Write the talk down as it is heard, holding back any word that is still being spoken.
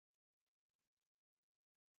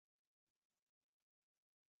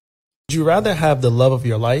Would you rather have the love of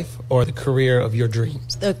your life or the career of your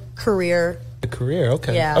dreams? The career. The career,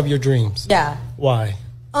 okay. Yeah. Of your dreams. Yeah. Why?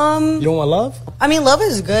 You don't want love? I mean, love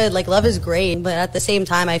is good. Like, love is great. But at the same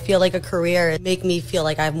time, I feel like a career make me feel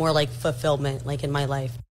like I have more, like, fulfillment, like, in my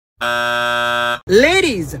life.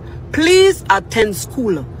 Ladies, please attend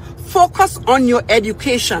school. Focus on your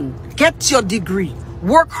education. Get your degree.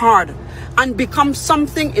 Work hard and become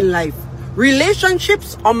something in life.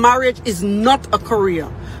 Relationships or marriage is not a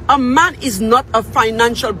career. A man is not a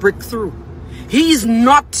financial breakthrough. He is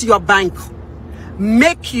not your bank.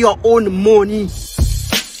 Make your own money.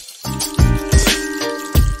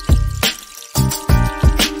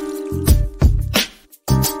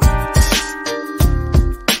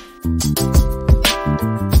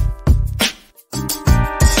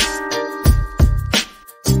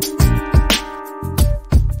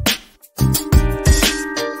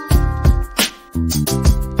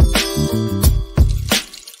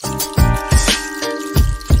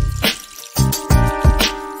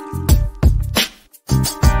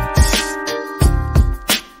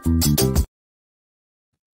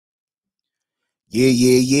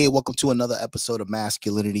 Yeah. Welcome to another episode of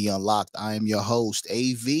Masculinity Unlocked. I am your host,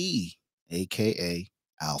 AV, aka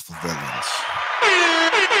Alpha Villains.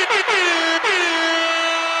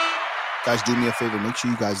 Guys, do me a favor. Make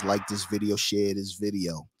sure you guys like this video, share this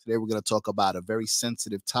video. Today, we're going to talk about a very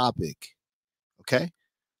sensitive topic. Okay?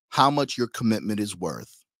 How much your commitment is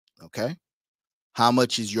worth. Okay? How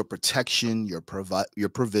much is your protection, your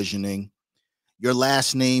provisioning, your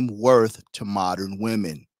last name worth to modern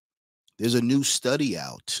women? There's a new study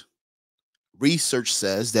out. Research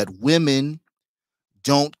says that women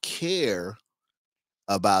don't care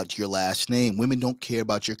about your last name. Women don't care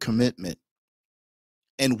about your commitment.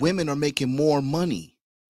 And women are making more money.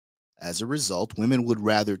 As a result, women would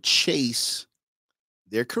rather chase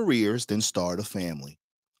their careers than start a family.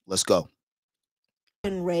 Let's go.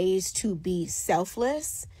 Been raised to be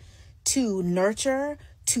selfless, to nurture,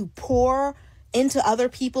 to pour into other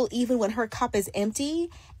people even when her cup is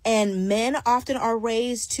empty. And men often are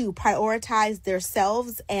raised to prioritize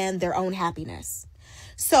themselves and their own happiness.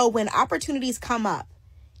 So when opportunities come up,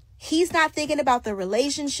 he's not thinking about the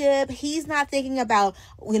relationship. He's not thinking about,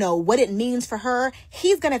 what it means for her.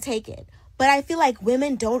 He's going to take it. But I feel like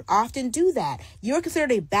women don't often do that. You're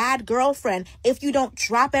considered a bad girlfriend if you don't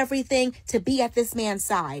drop everything to be at this man's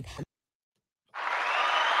side.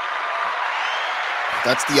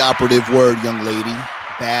 That's the operative word, young lady.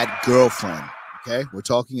 Bad girlfriend. Okay, we're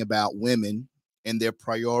talking about women and their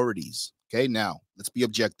priorities. Okay, now let's be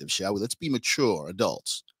objective, shall we? Let's be mature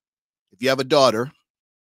adults. If you have a daughter,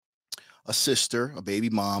 a sister, a baby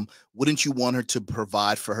mom, wouldn't you want her to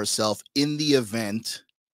provide for herself in the event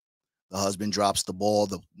the husband drops the ball,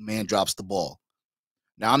 the man drops the ball?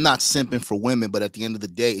 Now, I'm not simping for women, but at the end of the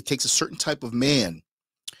day, it takes a certain type of man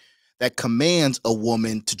that commands a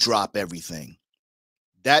woman to drop everything.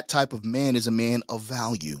 That type of man is a man of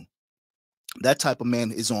value. That type of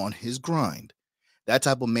man is on his grind. That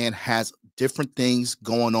type of man has different things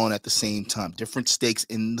going on at the same time, different stakes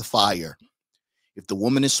in the fire. If the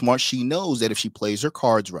woman is smart, she knows that if she plays her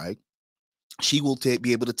cards right, she will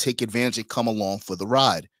be able to take advantage and come along for the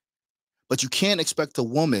ride. But you can't expect a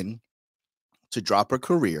woman to drop her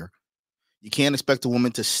career. You can't expect a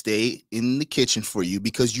woman to stay in the kitchen for you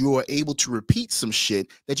because you are able to repeat some shit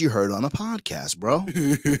that you heard on a podcast, bro.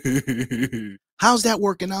 How's that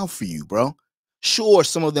working out for you, bro? Sure,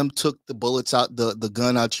 some of them took the bullets out, the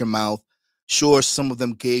gun out your mouth. Sure, some of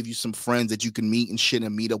them gave you some friends that you can meet and shit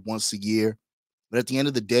and meet up once a year. But at the end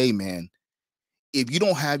of the day, man, if you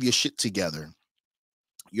don't have your shit together,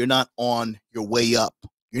 you're not on your way up.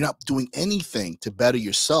 You're not doing anything to better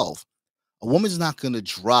yourself. A woman's not going to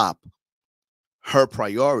drop her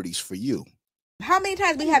priorities for you. How many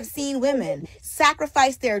times we have seen women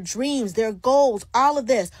sacrifice their dreams, their goals, all of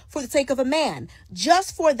this for the sake of a man,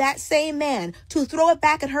 just for that same man to throw it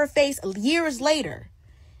back in her face years later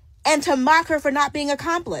and to mock her for not being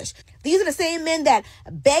accomplished. These are the same men that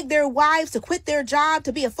beg their wives to quit their job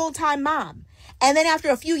to be a full-time mom. And then after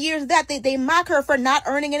a few years of that, they mock her for not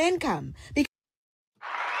earning an income.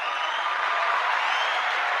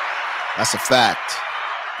 That's a fact.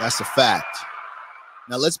 That's a fact.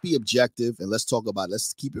 Now, let's be objective and let's talk about it.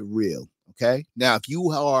 Let's keep it real, okay? Now, if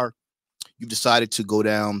you've decided to go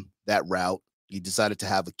down that route, you decided to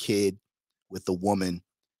have a kid with a woman,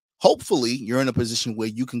 hopefully you're in a position where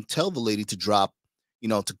you can tell the lady to drop,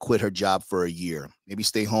 to quit her job for a year. Maybe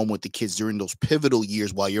stay home with the kids during those pivotal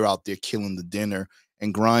years while you're out there killing the dinner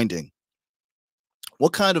and grinding.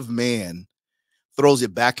 What kind of man throws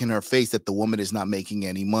it back in her face that the woman is not making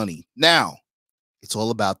any money? Now, it's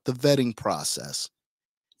all about the vetting process.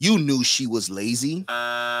 You knew she was lazy.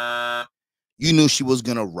 You knew she was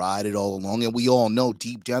going to ride it all along. And we all know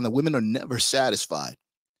deep down that women are never satisfied.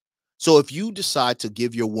 So if you decide to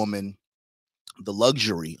give your woman the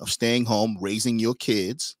luxury of staying home, raising your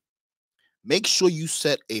kids, make sure you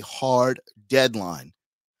set a hard deadline.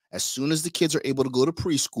 As soon as the kids are able to go to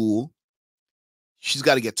preschool, she's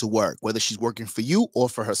got to get to work, whether she's working for you or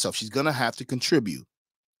for herself. She's going to have to contribute.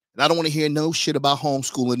 And I don't want to hear no shit about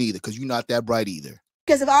homeschooling either, because you're not that bright either.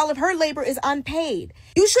 Because if all of her labor is unpaid,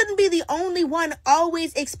 you shouldn't be the only one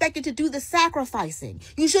always expected to do the sacrificing.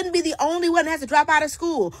 You shouldn't be the only one that has to drop out of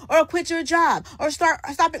school or quit your job or stop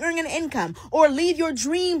earning an income or leave your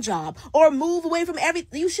dream job or move away from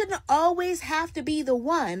everything. You shouldn't always have to be the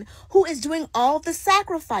one who is doing all the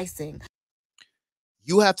sacrificing.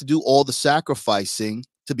 You have to do all the sacrificing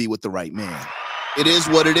to be with the right man. It is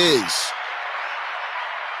what it is.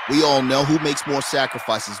 We all know who makes more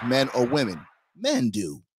sacrifices, men or women. Men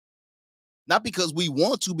do. Not because we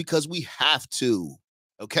want to, because we have to.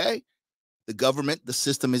 Okay? The government, the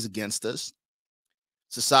system is against us.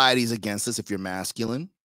 Society is against us if you're masculine.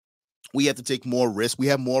 We have to take more risk. We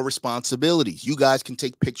have more responsibilities. You guys can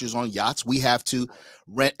take pictures on yachts. We have to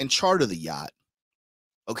rent and charter the yacht.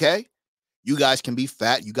 Okay? You guys can be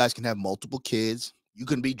fat. You guys can have multiple kids. You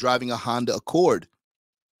can be driving a Honda Accord.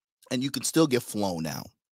 And you can still get flown out.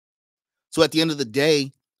 So at the end of the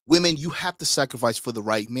day, women, you have to sacrifice for the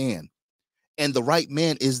right man. And the right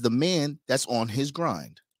man is the man that's on his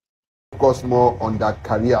grind. Focus more on that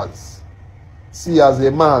careers. See, as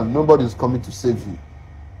a man, nobody is coming to save you.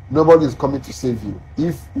 Nobody is coming to save you.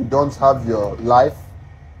 If you don't have your life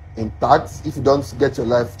intact, if you don't get your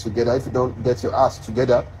life together, if you don't get your ass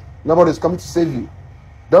together, nobody is coming to save you.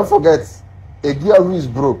 Don't forget, a girl who is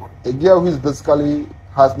broke, a girl who is basically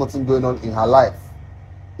has nothing going on in her life,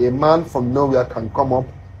 a man from nowhere can come up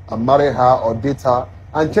and marry her or date her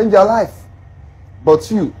and change her life.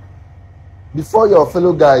 But you, before your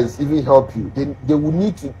fellow guys even help you, they will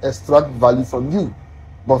need to extract value from you.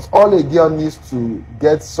 But all a girl needs to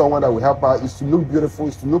get someone that will help her is to look beautiful,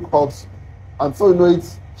 is to look hot, and so you know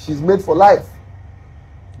it, she's made for life.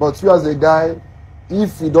 But you as a guy,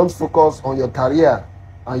 if you don't focus on your career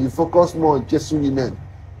and you focus more on chasing women,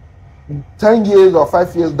 10 years or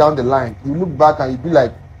 5 years down the line, you look back and you be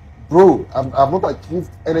like, bro, I've not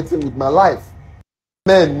achieved anything with my life.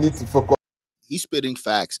 Men need to focus. He's spitting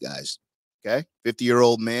facts, guys. Okay?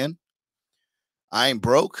 50-year-old man. I ain't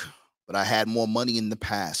broke, but I had more money in the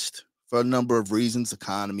past for a number of reasons,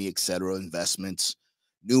 economy, etc., investments,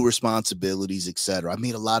 new responsibilities, etc. I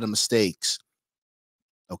made a lot of mistakes.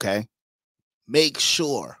 Okay? Make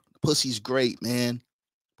sure. Pussy's great, man.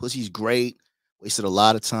 Pussy's great. Wasted a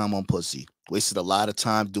lot of time on pussy. Wasted a lot of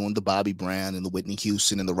time doing the Bobby Brown and the Whitney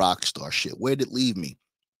Houston and the rock star shit. Where did it leave me?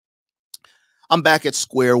 I'm back at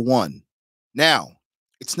square one. Now,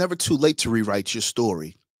 it's never too late to rewrite your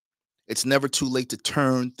story. It's never too late to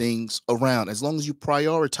turn things around as long as you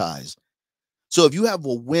prioritize. So if you have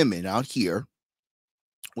a women out here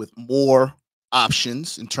with more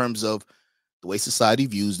options in terms of the way society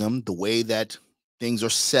views them, the way that things are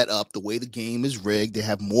set up, the way the game is rigged, they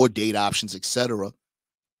have more date options, etc.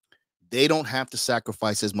 They don't have to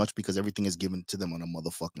sacrifice as much because everything is given to them on a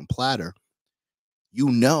motherfucking platter. You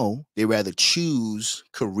know, they rather choose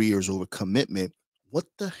careers over commitment. What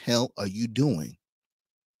the hell are you doing?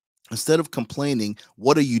 Instead of complaining,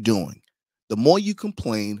 what are you doing? The more you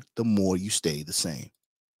complain, the more you stay the same.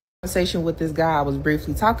 Conversation with this guy I was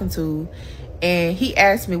briefly talking to, and he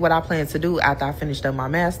asked me what I plan to do after I finished up my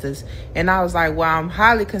master's. And I was like, well, I'm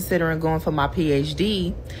highly considering going for my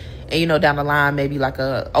PhD. And, you know, down the line, maybe like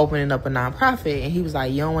opening up a nonprofit. And he was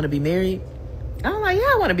like, you don't want to be married? I was like,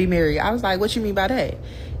 yeah, I want to be married. I was like, what you mean by that?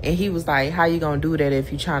 And he was like, how you going to do that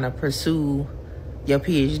if you're trying to pursue your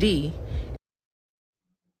PhD?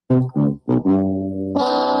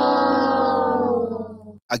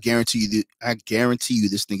 I guarantee you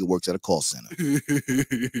this nigga works at a call center.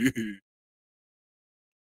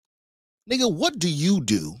 Nigga, what do you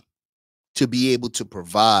do to be able to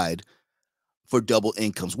provide for double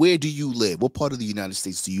incomes? Where do you live? What part of the United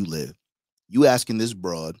States do you live? You asking this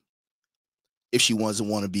broad if she doesn't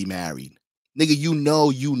want to be married. Nigga, you know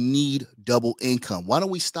you need double income. Why don't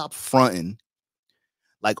we stop fronting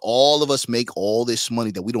like all of us make all this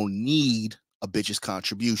money that we don't need a bitch's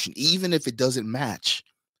contribution, even if it doesn't match?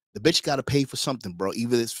 The bitch got to pay for something, bro.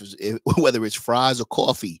 Even whether it's fries or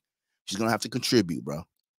coffee, she's going to have to contribute, bro.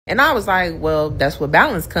 And I was like, well, that's where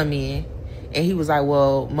balance come in. And he was like,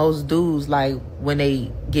 well, most dudes, like, when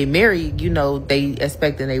they get married, you know, they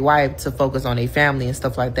expecting their wife to focus on their family and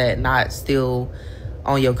stuff like that, not still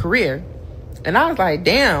on your career. And I was like,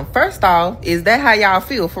 damn, first off, is that how y'all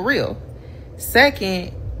feel for real?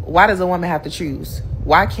 Second, why does a woman have to choose?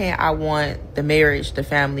 Why can't I want the marriage, the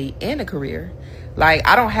family, and the career? Like,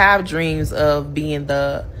 I don't have dreams of being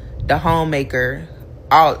the homemaker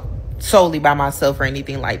all solely by myself or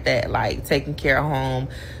anything like that. Like, taking care of home,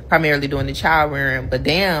 primarily doing the child rearing. But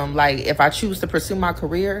damn, like, if I choose to pursue my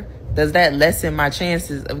career, does that lessen my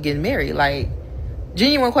chances of getting married? Like,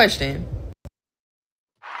 genuine question.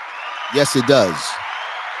 Yes, it does.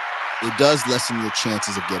 It does lessen your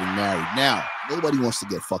chances of getting married. Now, nobody wants to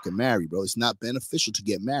get fucking married, bro. It's not beneficial to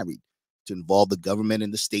get married, to involve the government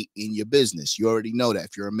and the state in your business. You already know that.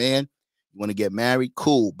 If you're a man, you want to get married,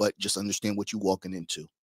 cool, but just understand what you're walking into.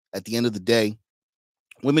 At the end of the day,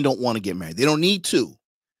 women don't want to get married. They don't need to.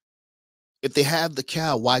 If they have the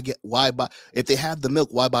cow, why buy? If they have the milk,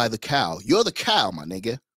 why buy the cow? You're the cow, my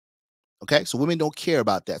nigga. Okay, so women don't care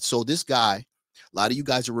about that. So this guy, a lot of you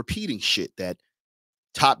guys are repeating shit that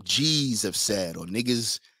top G's have said, or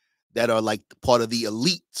niggas that are like part of the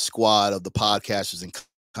elite squad of the podcasters and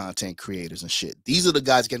content creators and shit. These are the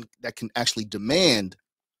guys that can actually demand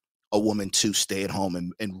a woman to stay at home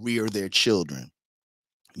and rear their children.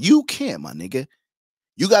 You can't, my nigga.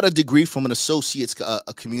 You got a degree from an associate's,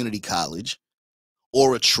 a community college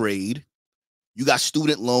or a trade. You got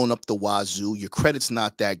student loan up the wazoo. Your credit's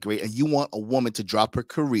not that great. And you want a woman to drop her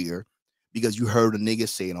career because you heard a nigga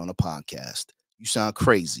say it on a podcast. You sound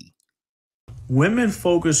crazy. Women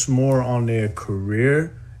focus more on their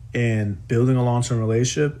career and building a long-term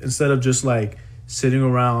relationship instead of just like sitting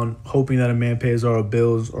around hoping that a man pays all our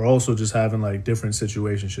bills, or also just having like different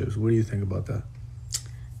situationships. What do you think about that?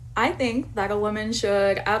 I think that a woman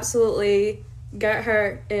should absolutely get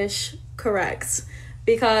her ish correct,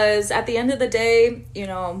 because at the end of the day, you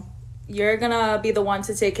know, you're gonna be the one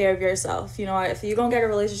to take care of yourself. You know, if you gonna get a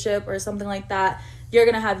relationship or something like that, you're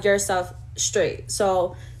gonna have your stuff straight.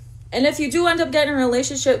 So, and if you do end up getting a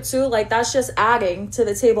relationship too, like, that's just adding to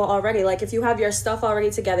the table already. Like, if you have your stuff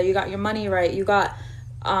already together, you got your money right, you got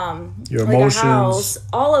your like emotions, a house,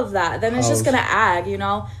 all of that, then it's just gonna add, you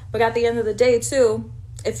know. But at the end of the day too,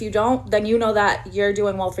 if you don't, then you know that you're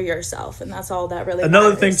doing well for yourself, and that's all that really Another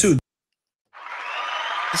matters. thing too.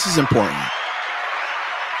 This is important.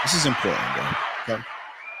 This is important, bro. Okay.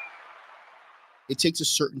 It takes a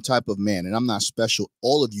certain type of man, and I'm not special.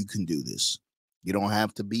 All of you can do this. You don't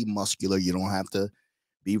have to be muscular. You don't have to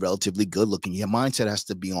be relatively good looking. Your mindset has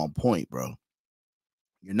to be on point, bro.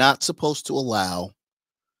 You're not supposed to allow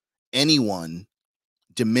anyone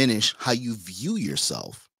diminish how you view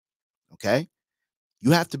yourself. Okay. You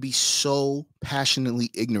have to be so passionately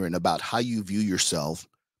ignorant about how you view yourself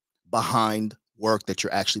behind work that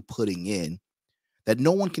you're actually putting in that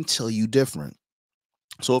no one can tell you different.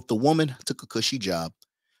 So if the woman took a cushy job,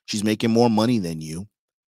 she's making more money than you,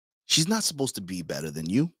 she's not supposed to be better than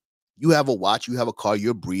you. You have a watch, you have a car,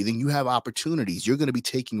 you're breathing, you have opportunities. You're going to be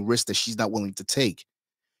taking risks that she's not willing to take.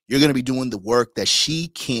 You're going to be doing the work that she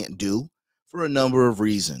can't do for a number of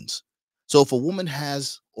reasons. So if a woman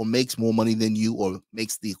has or makes more money than you, or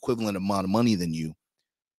makes the equivalent amount of money than you,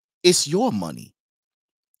 it's your money.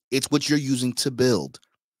 It's what you're using to build.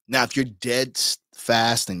 Now, if you're dead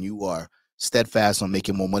fast and you are steadfast on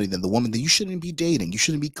making more money than the woman, then you shouldn't be dating. You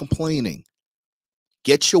shouldn't be complaining.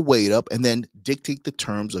 Get your weight up and then dictate the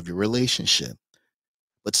terms of your relationship.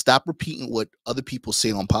 But stop repeating what other people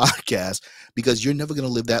say on podcasts, because you're never going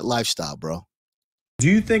to live that lifestyle, bro. Do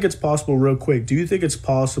you think it's possible, real quick, do you think it's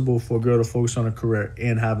possible for a girl to focus on a career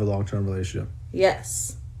and have a long-term relationship?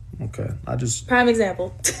 Yes. Okay. Prime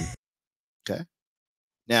example. Okay.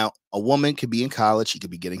 Now, a woman could be in college. She could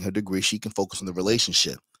be getting her degree. She can focus on the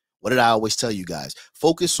relationship. What did I always tell you guys?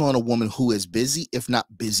 Focus on a woman who is busy, if not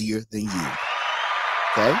busier than you.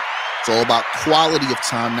 Okay? It's all about quality of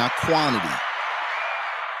time, not quantity.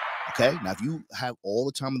 Okay? Now, if you have all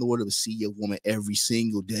the time in the world to see your woman every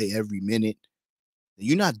single day, every minute, then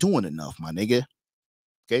you're not doing enough, my nigga.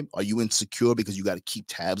 Okay? Are you insecure because you got to keep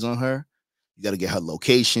tabs on her? You got to get her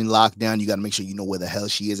location locked down. You got to make sure you know where the hell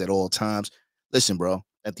she is at all times. Listen, bro,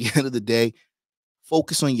 at the end of the day,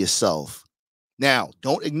 focus on yourself. Now,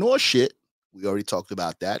 don't ignore shit. We already talked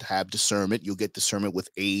about that. Have discernment. You'll get discernment with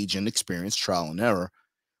age and experience, trial and error.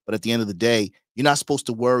 But at the end of the day, you're not supposed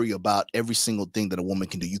to worry about every single thing that a woman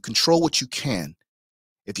can do. You control what you can.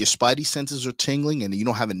 If your spidey senses are tingling and you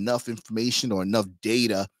don't have enough information or enough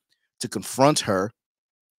data to confront her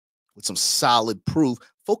with some solid proof,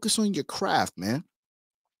 focus on your craft, man.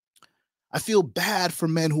 I feel bad for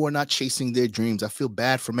men who are not chasing their dreams. I feel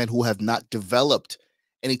bad for men who have not developed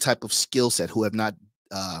any type of skill set, who have not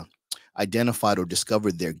identified or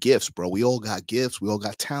discovered their gifts, bro. We all got gifts. We all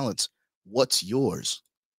got talents. What's yours?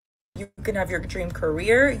 You can have your dream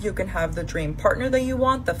career, you can have the dream partner that you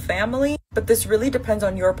want, the family, but this really depends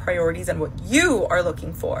on your priorities and what you are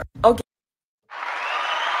looking for.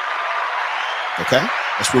 Okay,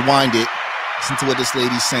 let's rewind it. Listen to what this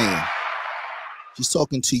lady's saying. She's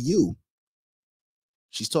talking to you.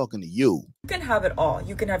 She's talking to you. You can have it all.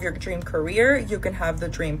 You can have your dream career, you can have the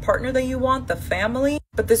dream partner that you want, the family,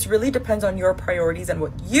 but this really depends on your priorities and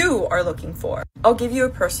what you are looking for. I'll give you a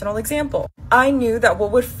personal example. I knew that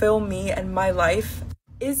what would fill me and my life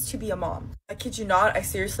is to be a mom. I kid you not, I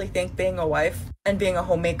seriously think being a wife and being a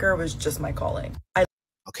homemaker was just my calling.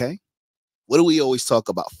 Okay? What do we always talk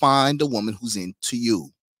about? Find a woman who's into you.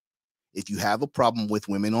 If you have a problem with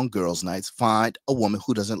women on girls' nights, find a woman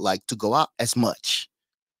who doesn't like to go out as much.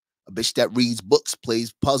 A bitch that reads books,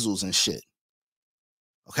 plays puzzles and shit.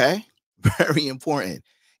 Okay? Very important.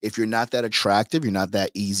 If you're not that attractive, you're not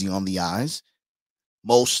that easy on the eyes,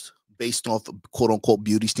 most based off of quote unquote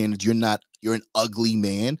beauty standards, you're an ugly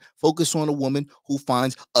man. Focus on a woman who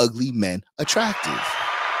finds ugly men attractive.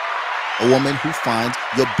 A woman who finds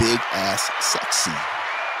your big ass sexy.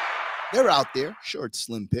 They're out there. Sure, it's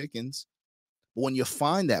slim pickings. But when you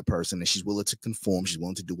find that person and she's willing to conform, she's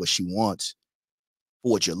willing to do what she wants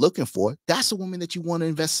for what you're looking for, that's a woman that you want to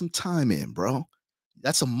invest some time in, bro.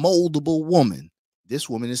 That's a moldable woman. This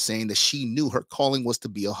woman is saying that she knew her calling was to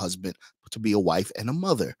be a husband, to be a wife and a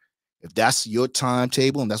mother. If that's your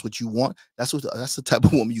timetable and that's what you want, that's the type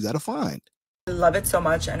of woman you got to find. I love it so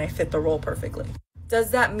much and I fit the role perfectly. Does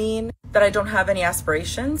that mean that I don't have any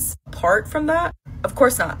aspirations apart from that? Of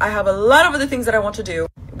course not. I have a lot of other things that I want to do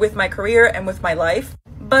with my career and with my life,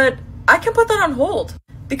 but I can put that on hold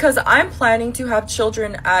because I'm planning to have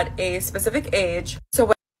children at a specific age.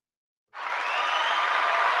 So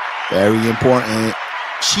very important.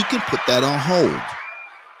 She can put that on hold.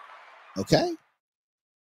 Okay?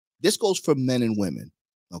 This goes for men and women.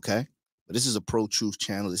 Okay? But this is a pro-truth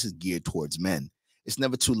channel. This is geared towards men. It's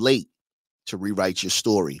never too late to rewrite your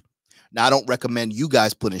story. Now, I don't recommend you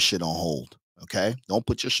guys putting shit on hold. Okay? Don't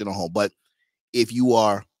put your shit on hold. But if you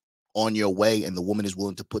are on your way and the woman is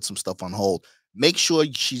willing to put some stuff on hold, make sure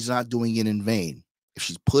she's not doing it in vain. If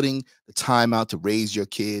she's putting the time out to raise your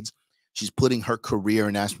kids, she's putting her career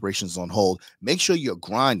and aspirations on hold, make sure you're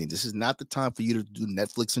grinding. This is not the time for you to do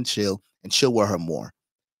Netflix and chill with her more.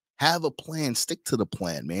 Have a plan. Stick to the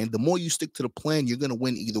plan, man. The more you stick to the plan, you're going to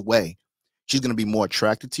win either way. She's going to be more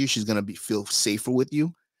attracted to you. She's going to feel safer with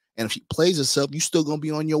you. And if she plays herself, you're still going to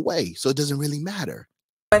be on your way. So it doesn't really matter.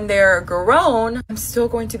 When they're grown, I'm still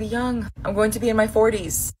going to be young. I'm going to be in my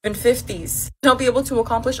 40s, even 50s. I'll be able to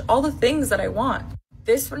accomplish all the things that I want.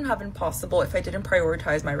 This wouldn't have been possible if I didn't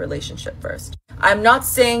prioritize my relationship first. I'm not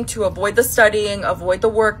saying to avoid the studying, avoid the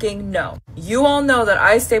working. No. You all know that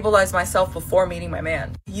I stabilized myself before meeting my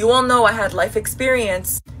man. You all know I had life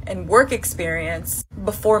experience and work experience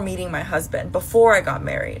before meeting my husband, before I got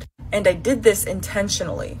married. And I did this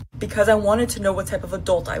intentionally because I wanted to know what type of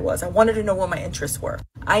adult I was. I wanted to know what my interests were.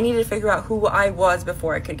 I needed to figure out who I was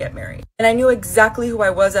before I could get married. And I knew exactly who I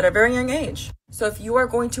was at a very young age. So if you are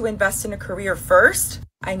going to invest in a career first,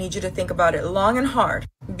 I need you to think about it long and hard.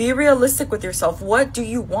 Be realistic with yourself. What do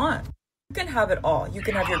you want? You can have it all. You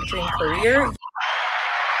can have your dream career.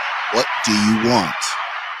 What do you want?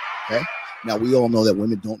 Okay. Now, we all know that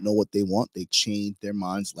women don't know what they want. They change their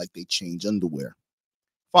minds like they change underwear.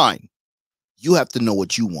 Fine. You have to know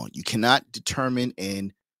what you want. You cannot determine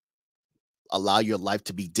and allow your life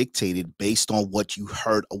to be dictated based on what you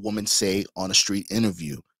heard a woman say on a street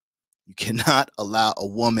interview. You cannot allow a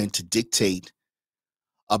woman to dictate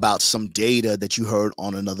about some data that you heard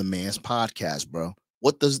on another man's podcast, bro.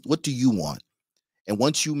 What do you want? And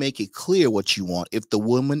once you make it clear what you want, if the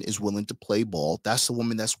woman is willing to play ball, that's the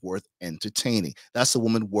woman that's worth entertaining. That's the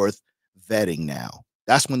woman worth vetting now.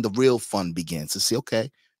 That's when the real fun begins to say, okay,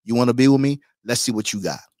 you want to be with me? Let's see what you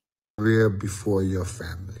got. Career before your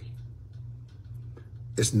family.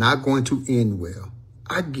 It's not going to end well.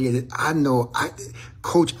 I get it. I know.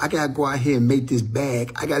 Coach, I got to go out here and make this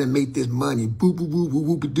bag. I got to make this money. Boo, boo, boo, boo,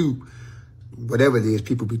 boo, boo, doo. Whatever it is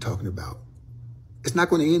people be talking about. It's not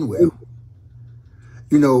going to end well.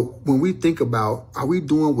 You know, when we think about, are we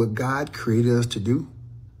doing what God created us to do?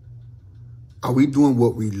 Are we doing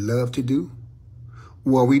what we love to do?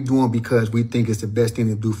 Or are we doing because we think it's the best thing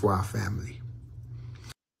to do for our family?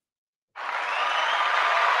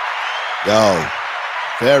 Yo,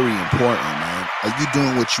 very important, man. Are you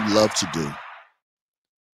doing what you love to do?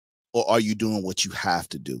 Or are you doing what you have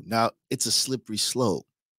to do? Now, it's a slippery slope.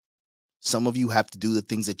 Some of you have to do the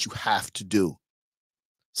things that you have to do.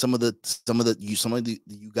 Some of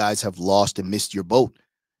you guys have lost and missed your boat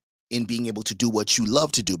in being able to do what you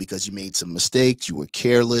love to do because you made some mistakes, you were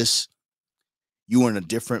careless, you were in a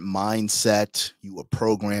different mindset, you were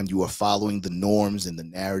programmed, you were following the norms and the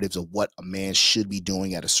narratives of what a man should be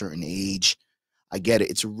doing at a certain age. I get it.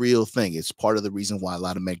 It's a real thing. It's part of the reason why a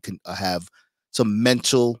lot of men can have some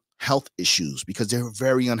mental health issues because they're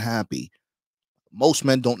very unhappy. Most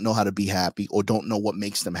men don't know how to be happy or don't know what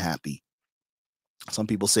makes them happy. Some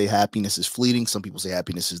people say happiness is fleeting. Some people say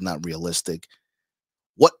happiness is not realistic.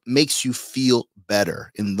 What makes you feel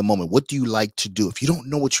better in the moment? What do you like to do? If you don't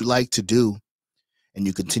know what you like to do and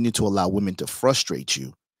you continue to allow women to frustrate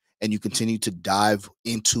you and you continue to dive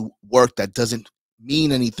into work that doesn't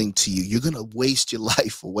mean anything to you, you're going to waste your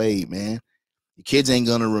life away, man. Your kids ain't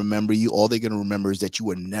going to remember you. All they're going to remember is that you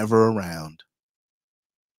were never around.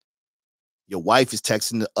 Your wife is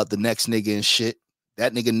texting the next nigga and shit.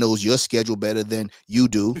 That nigga knows your schedule better than you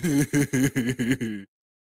do.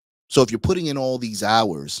 So if you're putting in all these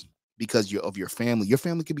hours because of your family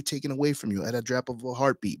can be taken away from you at a drop of a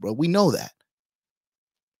heartbeat, bro. We know that.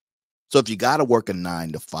 So if you got to work a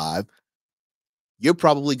 9 to 5, you're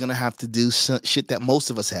probably going to have to do some shit that most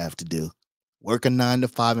of us have to do. Work a 9 to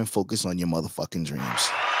 5 and focus on your motherfucking dreams.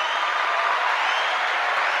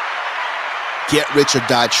 Get rich or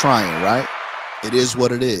die trying, right? It is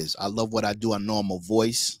what it is. I love what I do. I know I'm a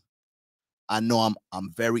voice. I know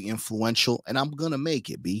I'm very influential, and I'm gonna make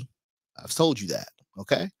it, B. I've told you that,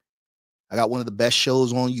 okay? I got one of the best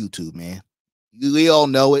shows on YouTube, man. We all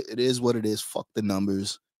know it. It is what it is. Fuck the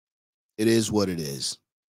numbers. It is what it is.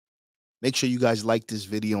 Make sure you guys like this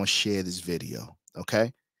video and share this video,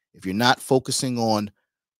 okay? If you're not focusing on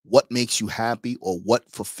what makes you happy or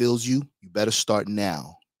what fulfills you, you better start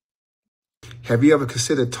now. Have you ever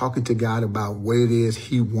considered talking to God about what it is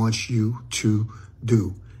he wants you to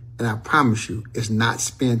do? And I promise you, it's not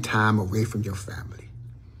spend time away from your family.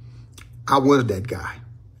 I was that guy.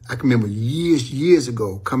 I can remember years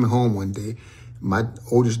ago coming home one day, my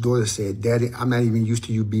oldest daughter said, "Daddy, I'm not even used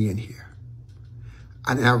to you being here."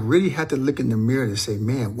 And I really had to look in the mirror and say,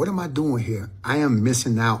 man, what am I doing here? I am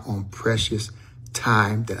missing out on precious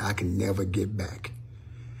time that I can never get back.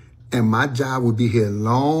 And my job will be here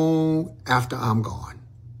long after I'm gone.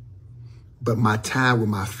 But my time with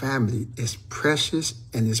my family is precious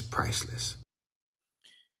and it's priceless.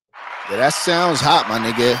 Yeah, that sounds hot, my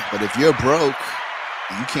nigga. But if you're broke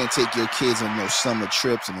and you can't take your kids on those summer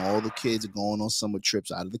trips and all the kids are going on summer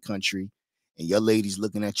trips out of the country and your lady's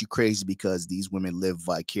looking at you crazy because these women live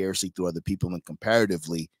vicariously through other people and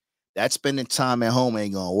comparatively, that spending time at home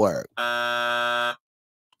ain't gonna work.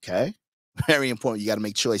 Okay? Very important. You got to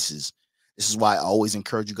make choices. This is why I always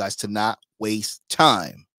encourage you guys to not waste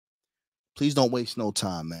time. Please don't waste no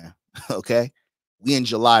time, man. Okay? We in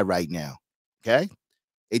July right now. Okay?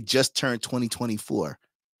 It just turned 2024.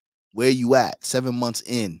 Where you at? 7 months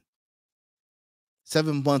in.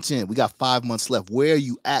 7 months in. We got 5 months left. Where are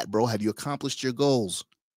you at, bro? Have you accomplished your goals?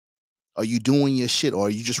 Are you doing your shit, or are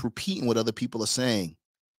you just repeating what other people are saying?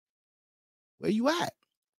 Where you at?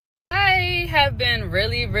 I have been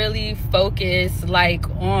really focused like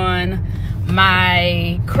on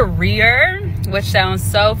my career, which sounds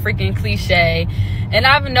so freaking cliche. And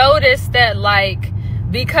I've noticed that like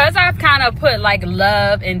because I've kind of put like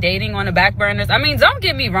love and dating on the back burners. I mean, don't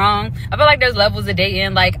get me wrong. I feel like there's levels of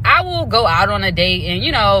dating. Like I will go out on a date and,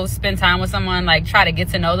 you know, spend time with someone, like try to get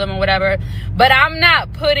to know them or whatever. But I'm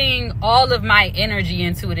not putting all of my energy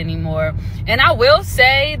into it anymore. And I will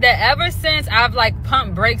say that ever since I've like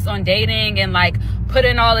pumped brakes on dating and like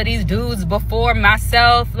putting all of these dudes before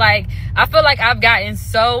myself, like I feel like I've gotten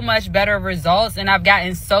so much better results and I've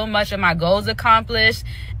gotten so much of my goals accomplished.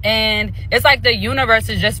 And it's like the universe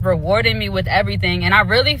is just rewarding me with everything. And I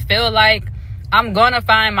really feel like I'm going to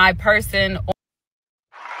find my person.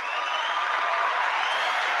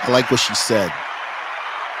 I like what she said.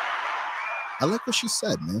 I like what she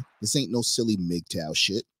said, man. This ain't no silly MGTOW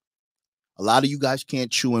shit. A lot of you guys can't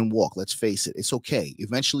chew and walk. Let's face it. It's okay.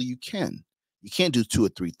 Eventually you can. You can't do 2 or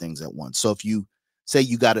 3 things at once. So if you say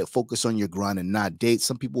you got to focus on your grind and not date,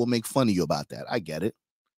 some people will make fun of you about that. I get it.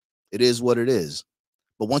 It is what it is.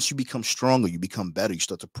 But once you become stronger, you become better, you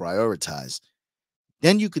start to prioritize.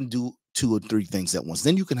 Then you can do 2 or 3 things at once.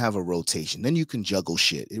 Then you can have a rotation. Then you can juggle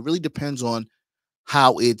shit. It really depends on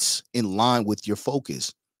how it's in line with your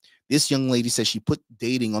focus. This young lady said she put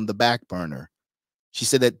dating on the back burner. She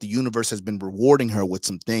said that the universe has been rewarding her with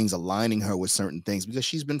some things, aligning her with certain things because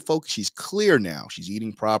she's been focused. She's clear now. She's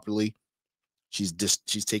eating properly. She's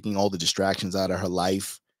taking all the distractions out of her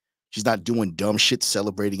life. She's not doing dumb shit,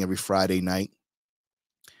 celebrating every Friday night.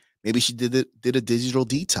 Maybe she did a digital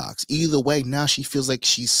detox. Either way, now she feels like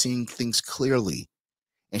she's seeing things clearly.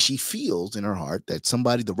 And she feels in her heart that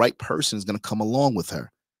somebody, the right person, is going to come along with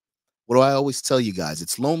her. What do I always tell you guys?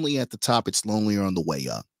 It's lonely at the top. It's lonelier on the way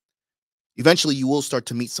up. Eventually, you will start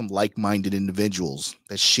to meet some like-minded individuals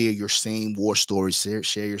that share your same war stories,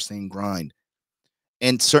 share your same grind.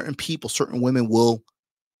 And certain people, certain women will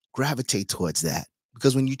gravitate towards that.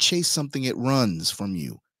 Because when you chase something, it runs from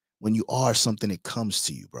you. When you are something, it comes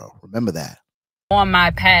to you, bro. Remember that. On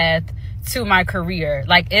my path to my career,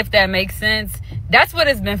 like, if that makes sense, that's what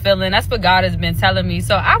it's been feeling. That's what God has been telling me.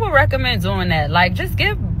 So I would recommend doing that. Like, just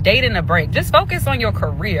give dating a break. Just focus on your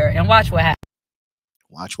career and watch what happens.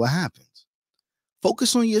 Watch what happens.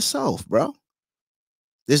 Focus on yourself, bro.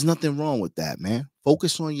 There's nothing wrong with that, man.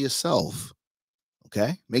 Focus on yourself.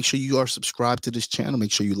 Okay? Make sure you are subscribed to this channel.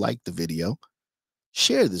 Make sure you like the video.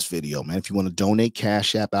 Share this video, man. If you want to donate,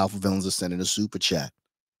 Cash App, Alpha Villains, or send in a super chat.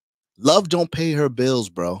 Love don't pay her bills,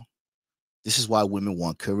 bro. This is why women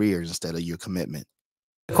want careers instead of your commitment.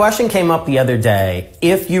 The question came up the other day.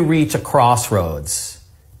 If you reach a crossroads,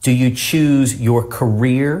 do you choose your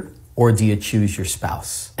career or do you choose your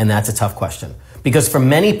spouse? And that's a tough question. Because for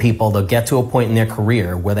many people, they'll get to a point in their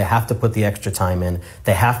career where they have to put the extra time in,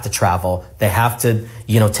 they have to travel, they have to,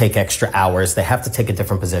 take extra hours, they have to take a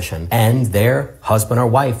different position, and their husband or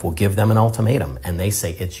wife will give them an ultimatum, and they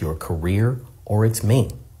say, it's your career or it's me.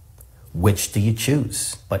 Which do you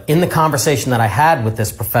choose? But in the conversation that I had with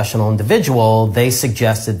this professional individual, they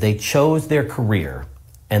suggested they chose their career,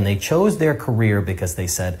 and they chose their career because they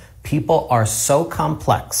said, people are so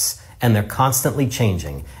complex and they're constantly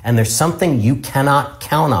changing, and there's something you cannot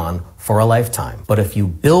count on for a lifetime. But if you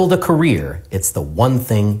build a career, it's the one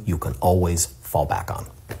thing you can always fall back on.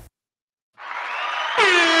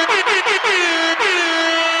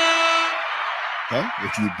 Okay?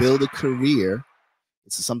 If you build a career,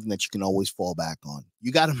 it's something that you can always fall back on.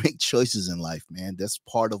 You got to make choices in life, man. That's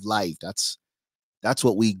part of life. That's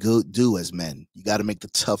what we do as men. You got to make the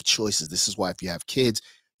tough choices. This is why if you have kids,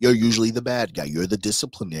 you're usually the bad guy. You're the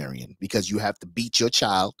disciplinarian because you have to beat your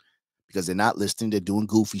child because they're not listening. They're doing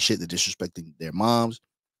goofy shit. They're disrespecting their moms.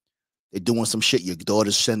 They're doing some shit. Your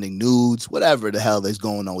daughter's sending nudes, whatever the hell is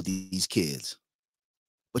going on with these kids.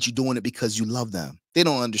 But you're doing it because you love them. They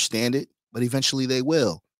don't understand it, but eventually they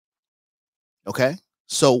will. Okay?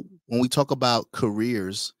 So when we talk about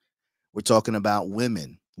careers, we're talking about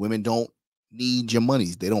women. Women don't need your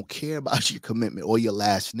money. They don't care about your commitment or your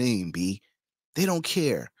last name, B. They don't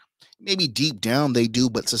care. Maybe deep down they do,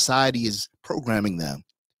 but society is programming them.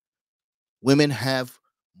 Women have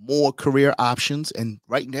more career options, and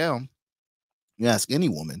right now, you ask any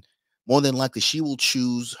woman, more than likely she will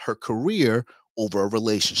choose her career over a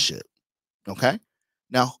relationship. Okay?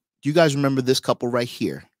 Now, do you guys remember this couple right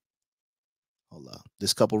here? Hold up.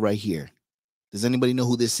 This couple right here. Does anybody know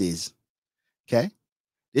who this is? Okay?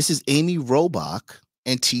 This is Amy Robach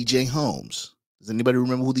and TJ Holmes. Does anybody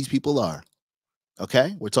remember who these people are?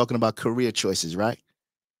 Okay, we're talking about career choices, right?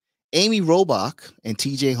 Amy Robach and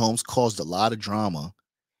TJ Holmes caused a lot of drama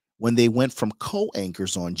when they went from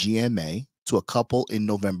co-anchors on GMA to a couple in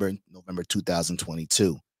November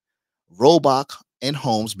 2022. Robach and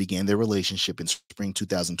Holmes began their relationship in spring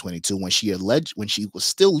 2022 when she was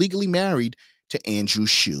still legally married to Andrew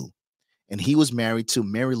Shue, and he was married to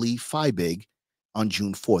Mary Lee Feibig on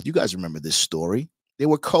June 4th. You guys remember this story? They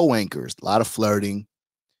were co-anchors, a lot of flirting.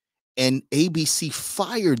 And ABC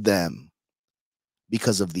fired them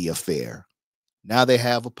because of the affair. Now they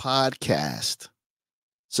have a podcast.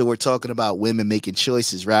 So we're talking about women making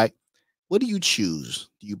choices, right? What do you choose?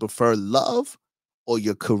 Do you prefer love or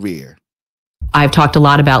your career? I've talked a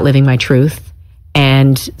lot about living my truth.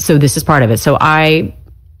 And so this is part of it. So I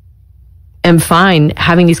am fine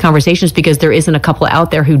having these conversations because there isn't a couple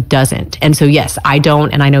out there who doesn't. And so, yes, I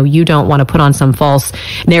don't, and I know you don't want to put on some false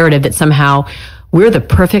narrative that somehow we're the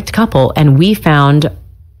perfect couple and we found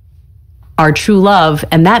our true love.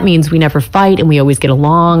 And that means we never fight and we always get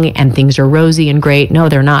along and things are rosy and great. No,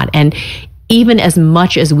 they're not. And even as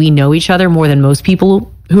much as we know each other more than most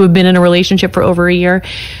people who have been in a relationship for over a year,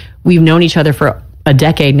 we've known each other for a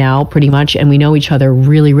decade now, pretty much, and we know each other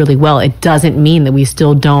really, really well. It doesn't mean that we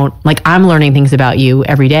still don't, like, I'm learning things about you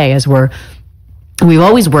every day as we've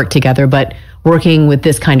always worked together, but working with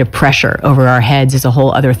this kind of pressure over our heads is a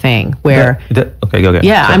whole other thing where, okay, go ahead.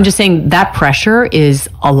 Yeah, I'm just saying that pressure is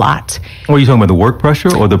a lot. Are you talking about the work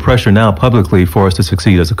pressure or the pressure now publicly for us to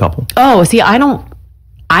succeed as a couple? Oh, see, I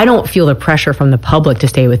don't feel the pressure from the public to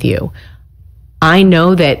stay with you. I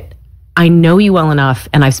know you well enough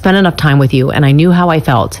and I've spent enough time with you and I knew how I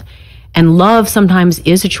felt. And love sometimes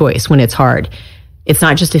is a choice when it's hard. It's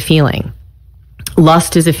not just a feeling.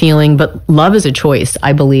 lust is a feeling, but love is a choice,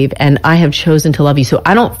 I believe. And I have chosen to love you. So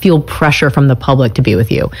I don't feel pressure from the public to be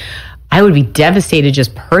with you. I would be devastated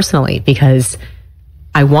just personally because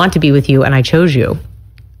I want to be with you and I chose you.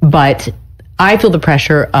 But I feel the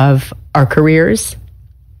pressure of our careers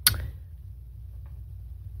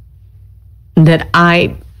that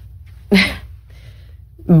I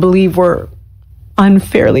believe were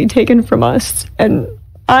unfairly taken from us. And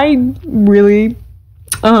I really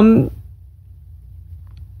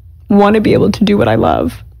want to be able to do what I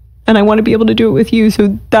love. And I want to be able to do it with you.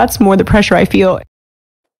 So that's more the pressure I feel.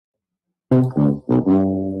 Here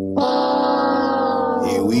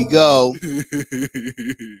we go.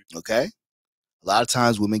 Okay? A lot of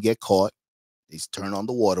times women get caught. They turn on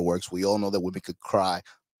the waterworks. We all know that women could cry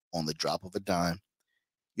on the drop of a dime.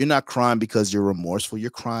 You're not crying because you're remorseful. You're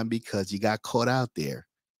crying because you got caught out there.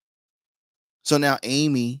 So now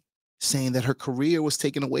Amy saying that her career was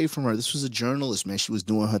taken away from her. This was a journalist, man. She was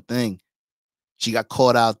doing her thing. She got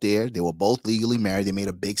caught out there. They were both legally married. They made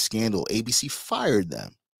a big scandal. ABC fired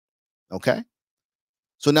them. Okay?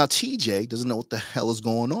 So now TJ doesn't know what the hell is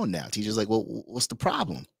going on now. TJ's like, well, what's the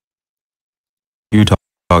problem? You're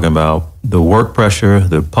talking about the work pressure,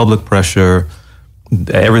 the public pressure,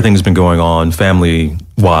 everything's been going on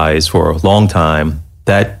family-wise for a long time.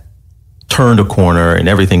 That turned a corner and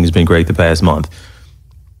everything's been great the past month.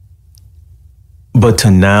 But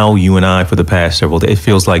to now, you and I, for the past several days, it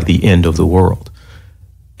feels like the end of the world.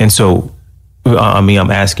 And so, I mean,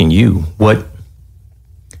 I'm asking you, what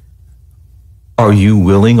are you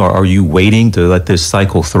willing or are you waiting to let this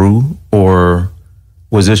cycle through? Or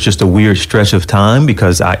was this just a weird stretch of time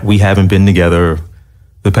because we haven't been together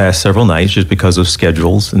the past several nights just because of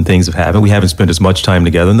schedules and things have happened? We haven't spent as much time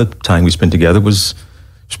together, and the time we spent together was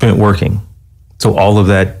spent working. So all of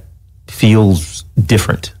that feels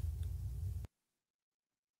different.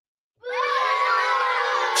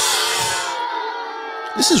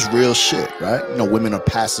 This is real shit, right? You know, women are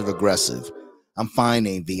passive aggressive. I'm fine,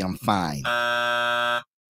 AV, I'm fine.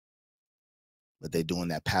 But they're doing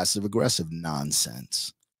that passive aggressive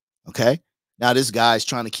nonsense. Okay? Now this guy's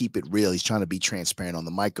trying to keep it real. He's trying to be transparent on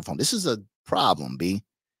the microphone. This is a problem, B.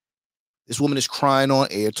 This woman is crying on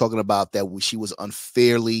air talking about that she was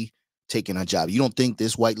unfairly taking her job. You don't think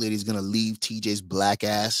this white lady is going to leave TJ's black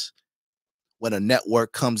ass when a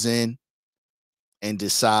network comes in and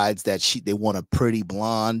decides that they want a pretty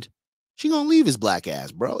blonde? She gonna leave his black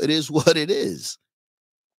ass, bro. It is what it is.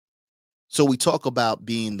 So we talk about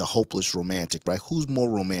being the hopeless romantic, right? Who's more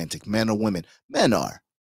romantic, men or women? Men are.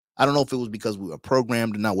 I don't know if it was because we were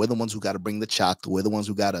programmed or not. We're the ones who got to bring the chocolate. We're the ones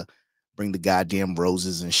who got to bring the goddamn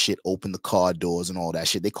roses and shit, open the car doors and all that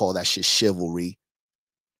shit. They call that shit chivalry.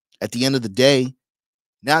 At the end of the day,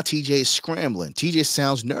 now TJ is scrambling. TJ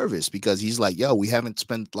sounds nervous because he's like, yo, we haven't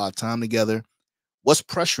spent a lot of time together. What's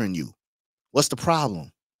pressuring you? What's the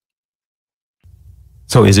problem?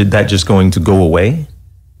 So is it that just going to go away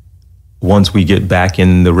once we get back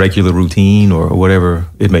in the regular routine or whatever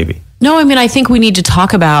it may be? No, I mean, I think we need to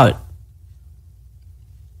talk about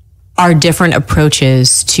our different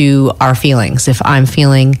approaches to our feelings. If I'm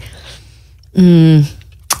feeling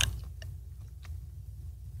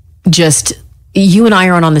just you and I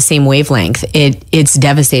aren't on the same wavelength, it's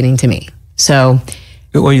devastating to me. So,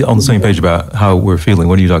 well, you're on the same page about how we're feeling.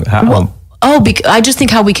 What are you talking? I just think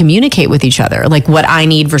how we communicate with each other, like what I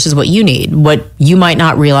need versus what you need. What you might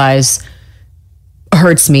not realize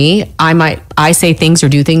hurts me. I say things or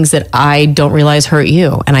do things that I don't realize hurt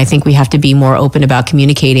you. And I think we have to be more open about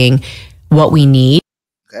communicating what we need.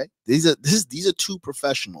 Okay. These are two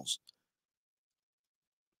professionals.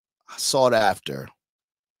 Sought after,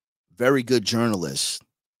 very good journalists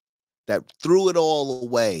that threw it all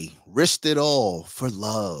away, risked it all for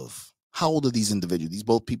love. How old are these individuals? These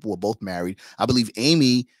both people were both married. I believe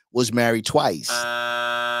Amy was married twice.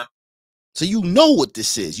 So you know what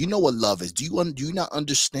this is. You know what love is. Do you not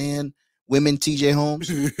understand women, TJ Holmes?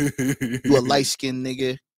 You a light-skinned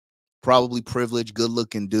nigga, probably privileged,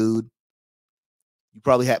 good-looking dude. You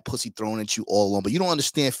probably had pussy thrown at you all along, but you don't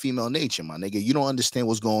understand female nature, my nigga. You don't understand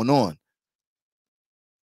what's going on.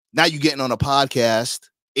 Now you're getting on a podcast,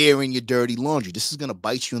 airing your dirty laundry. This is going to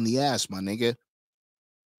bite you in the ass, my nigga.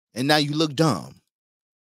 And now you look dumb.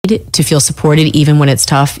 To feel supported even when it's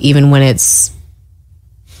tough, even when it's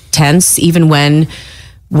tense, even when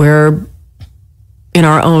we're in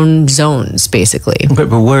our own zones, basically. But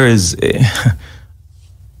where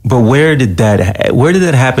did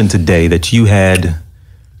that happen today that you said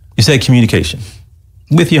communication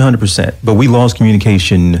with you 100%, but we lost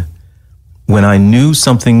communication when I knew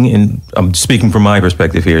something, and I'm speaking from my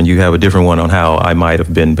perspective here, and you have a different one on how I might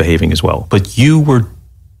have been behaving as well. But you were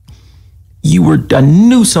I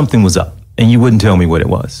knew something was up, and you wouldn't tell me what it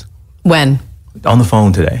was. When? On the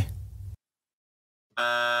phone today.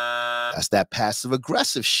 That's that passive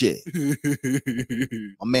aggressive shit.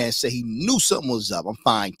 My man said he knew something was up. I'm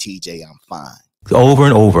fine, TJ. I'm fine. Over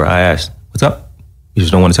and over, I asked, what's up? You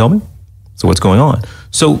just don't want to tell me? So what's going on?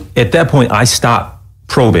 So at that point, I stopped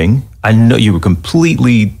probing. I know you were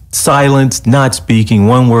completely silent, not speaking,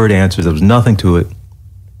 one word answers. There was nothing to it.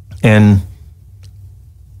 And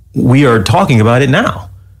we are talking about it now.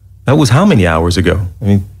 That was how many hours ago? I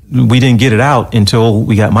mean, we didn't get it out until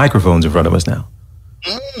we got microphones in front of us now.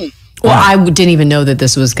 Well, I didn't even know that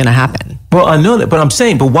this was going to happen. Well, I know that, but I'm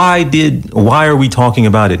saying, but why are we talking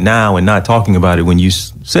about it now and not talking about it when you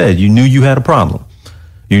said you knew you had a problem?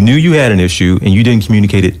 You knew you had an issue and you didn't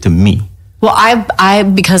communicate it to me. Well,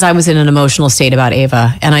 because I was in an emotional state about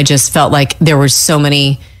Ava, and I just felt like there were so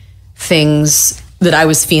many things that I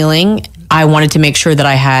was feeling. I wanted to make sure that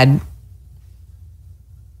I had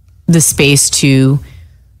the space to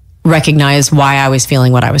recognize why I was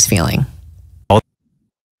feeling what I was feeling.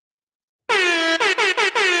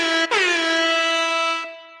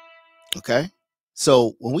 Okay.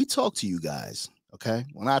 So when we talk to you guys, okay,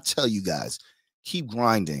 when I tell you guys, keep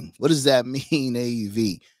grinding, what does that mean,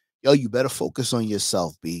 AEV? Yo, you better focus on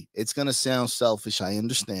yourself, B. It's going to sound selfish. I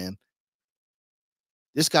understand.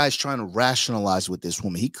 This guy's trying to rationalize with this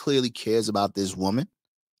woman. He clearly cares about this woman.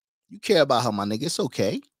 You care about her, my nigga. It's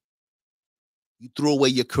okay. You threw away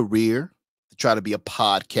your career to try to be a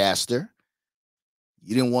podcaster.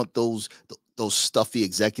 You didn't want those stuffy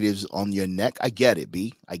executives on your neck. I get it,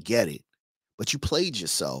 B. I get it. But you played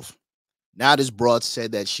yourself. Now this broad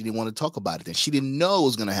said that she didn't want to talk about it. Then she didn't know it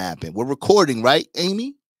was going to happen. We're recording, right,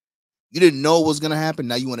 Amy? You didn't know what was going to happen.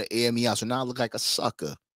 Now you want to air me out. So now I look like a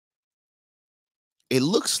sucker. It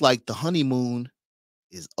looks like the honeymoon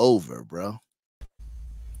is over, bro.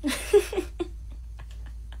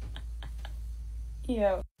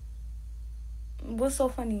 Yo. What's so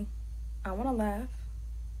funny? I want to laugh.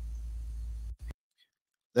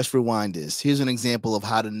 Let's rewind this. Here's an example of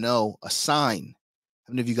how to know a sign.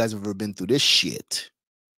 How many of you guys have ever been through this shit?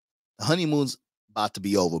 The honeymoon's about to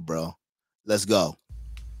be over, bro. Let's go.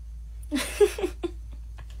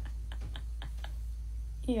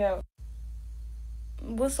 Yo.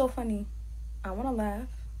 What's so funny? I want to laugh.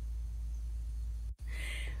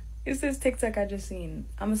 It's this TikTok I just seen.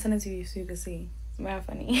 I'm going to send it to you so you can see. It's mad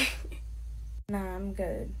funny. Nah, I'm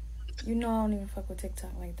good. You know I don't even fuck with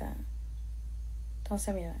TikTok like that. Don't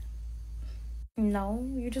send me that. No,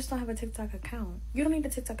 you just don't have a TikTok account. You don't need a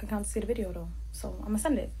TikTok account to see the video, though. So I'm going to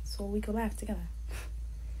send it so we can laugh together.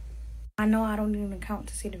 I know I don't need an account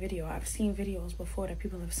to see the video. I've seen videos before that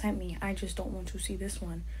people have sent me. I just don't want to see this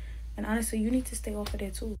one. And honestly, you need to stay off of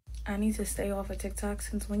there, too. I need to stay off of TikTok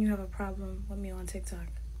since when you have a problem with me on TikTok,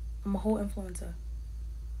 I'm a whole influencer.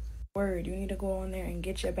 Word, you need to go on there and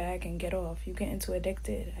get your bag and get off. You get into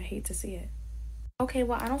addicted. I hate to see it. Okay,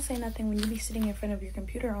 well, I don't say nothing when you be sitting in front of your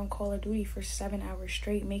computer on Call of Duty for 7 hours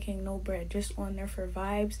straight, making no bread, just on there for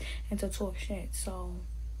vibes and to talk shit. So,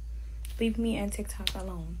 leave me and TikTok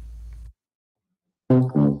alone.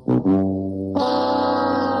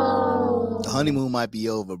 The honeymoon might be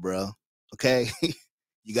over, bro. Okay?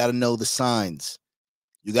 You got to know the signs.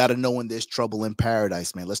 You got to know when there's trouble in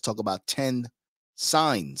paradise, man. Let's talk about 10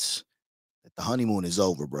 signs that the honeymoon is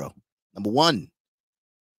over, bro. Number 1,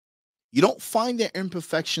 you don't find their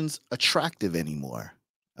imperfections attractive anymore.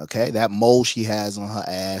 Okay? That mole she has on her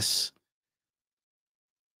ass,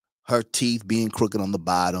 her teeth being crooked on the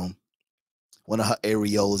bottom, one of her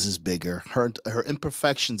areolas is bigger. Her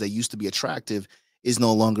imperfections that used to be attractive is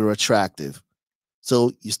no longer attractive.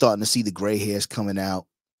 So you're starting to see the gray hairs coming out.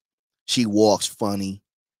 She walks funny.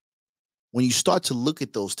 When you start to look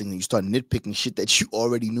at those things and you start nitpicking shit that you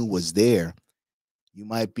already knew was there, this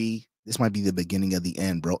might be the beginning of the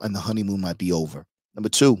end, bro. And the honeymoon might be over. Number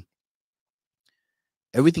 2,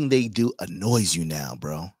 everything they do annoys you now,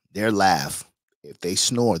 bro. Their laugh, if they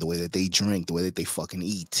snore, the way that they drink, the way that they fucking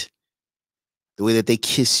eat, the way that they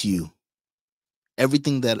kiss you,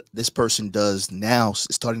 everything that this person does now is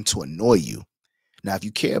starting to annoy you. Now, if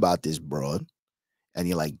you care about this broad and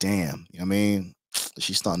you're like, damn, you know what I mean?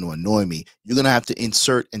 She's starting to annoy me. You're going to have to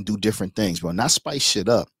insert and do different things, bro. Not spice shit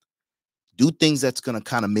up. Do things that's going to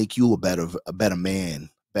kind of make you a better man,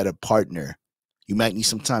 better partner. You might need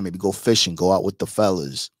some time. Maybe go fishing, go out with the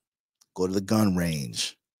fellas, go to the gun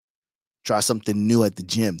range, try something new at the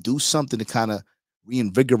gym. Do something to kind of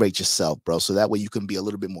reinvigorate yourself, bro. So that way you can be a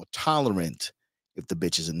little bit more tolerant if the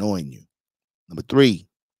bitch is annoying you. Number 3,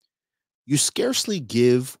 you scarcely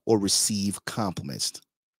give or receive compliments.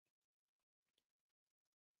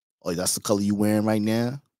 Oh, that's the color you wearing right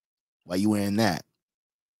now? Why you wearing that?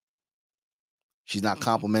 She's not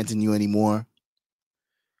complimenting you anymore.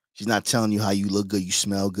 She's not telling you how you look good, you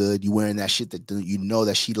smell good. You wearing that shit that you know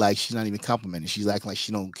that she likes. She's not even complimenting. She's acting like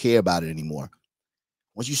she don't care about it anymore.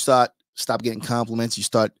 Once you stop getting compliments,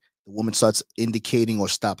 the woman starts indicating or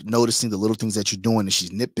stop noticing the little things that you're doing, and she's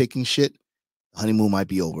nitpicking shit, the honeymoon might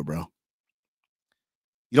be over, bro.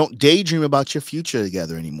 You don't daydream about your future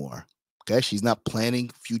together anymore. Okay? She's not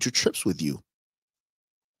planning future trips with you.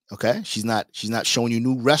 Okay? She's not showing you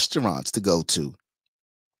new restaurants to go to.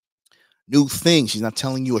 New things. She's not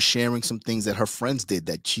telling you or sharing some things that her friends did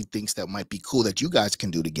that she thinks that might be cool that you guys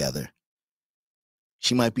can do together.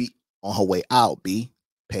 She might be on her way out, B.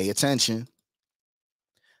 Pay attention.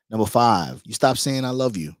 Number 5, you stop saying I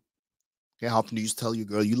love you. Okay, how often do you tell your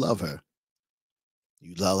girl you love her?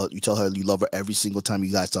 You tell her you love her every single time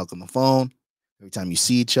you guys talk on the phone, every time you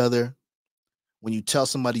see each other. When you tell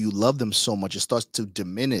somebody you love them so much, it starts to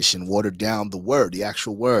diminish and water down the word, the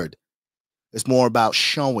actual word. It's more about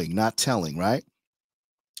showing, not telling, right?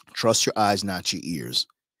 Trust your eyes, not your ears.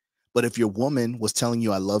 But if your woman was telling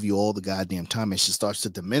you I love you all the goddamn time and she starts to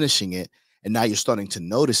diminishing it, and now you're starting to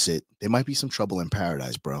notice it, there might be some trouble in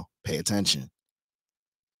paradise, bro. Pay attention.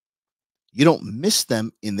 You don't miss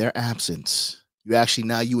them in their absence.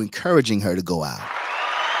 You encouraging her to go out.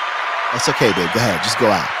 That's okay, babe. Go ahead. Just go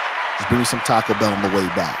out. Just bring me some Taco Bell on the way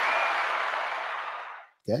back.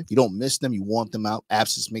 Okay? If you don't miss them, you want them out.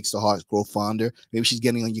 Absence makes the heart grow fonder. Maybe she's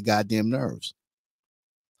getting on your goddamn nerves.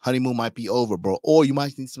 Honeymoon might be over, bro. Or you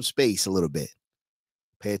might need some space a little bit.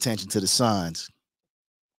 Pay attention to the signs.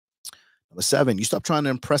 Number 7, you stop trying to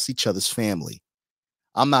impress each other's family.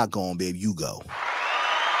 I'm not going, babe. You go.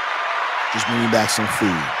 Just bring me back some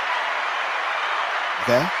food.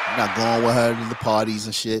 Okay? You're not going with her to the parties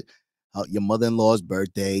and shit. Your mother-in-law's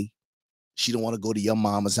birthday. She don't want to go to your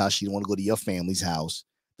mama's house. She don't want to go to your family's house.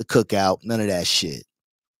 The cookout. None of that shit.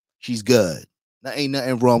 She's good. There ain't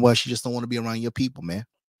nothing wrong with her. She just don't want to be around your people, man.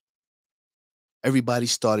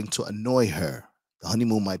 Everybody's starting to annoy her. The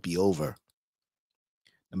honeymoon might be over.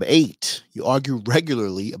 Number 8, you argue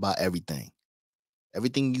regularly about everything.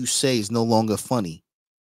 Everything you say is no longer funny.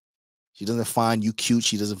 She doesn't find you cute.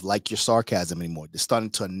 She doesn't like your sarcasm anymore. They're starting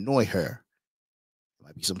to annoy her. There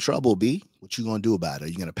might be some trouble, B. What you going to do about it? Are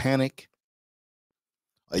you going to panic?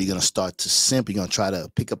 Are you going to start to simp? Are you going to try to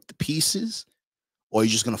pick up the pieces? Or are you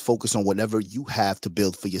just going to focus on whatever you have to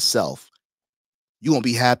build for yourself? You're going to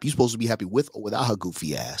be happy. You're supposed to be happy with or without her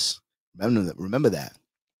goofy ass. Remember that.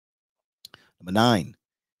 Number 9,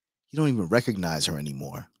 you don't even recognize her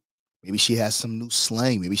anymore. Maybe she has some new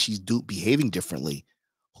slang. Maybe she's behaving differently.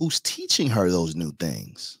 Who's teaching her those new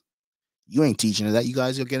things? You ain't teaching her that. You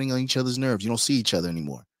guys are getting on each other's nerves. You don't see each other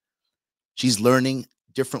anymore. She's learning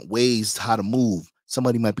different ways how to move.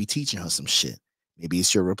 Somebody might be teaching her some shit. Maybe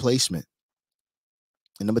it's your replacement.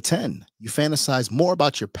 And number 10, you fantasize more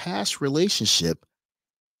about your past relationship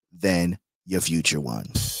than your future one.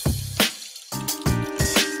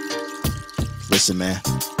 Listen, man.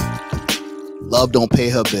 Love don't pay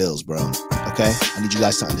her bills, bro. Okay? I need you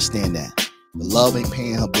guys to understand that. The love ain't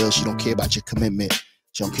paying her bills. She don't care about your commitment.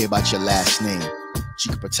 She don't care about your last name. She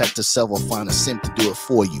can protect herself or find a simp to do it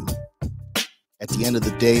for you. At the end of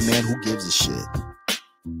the day, man, who gives a shit?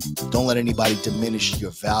 Don't let anybody diminish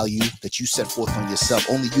your value that you set forth on yourself.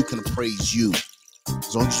 Only you can appraise you.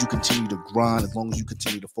 As long as you continue to grind, as long as you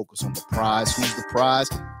continue to focus on the prize. Who's the prize?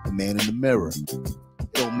 The man in the mirror.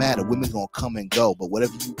 It don't matter. Women's gonna come and go, but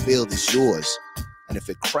whatever you build is yours. And if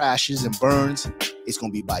it crashes and burns, it's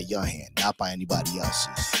gonna be by your hand, not by anybody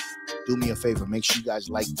else's. Do me a favor. Make sure you guys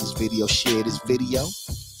like this video, share this video.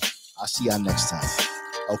 I'll see y'all next time.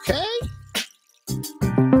 Okay?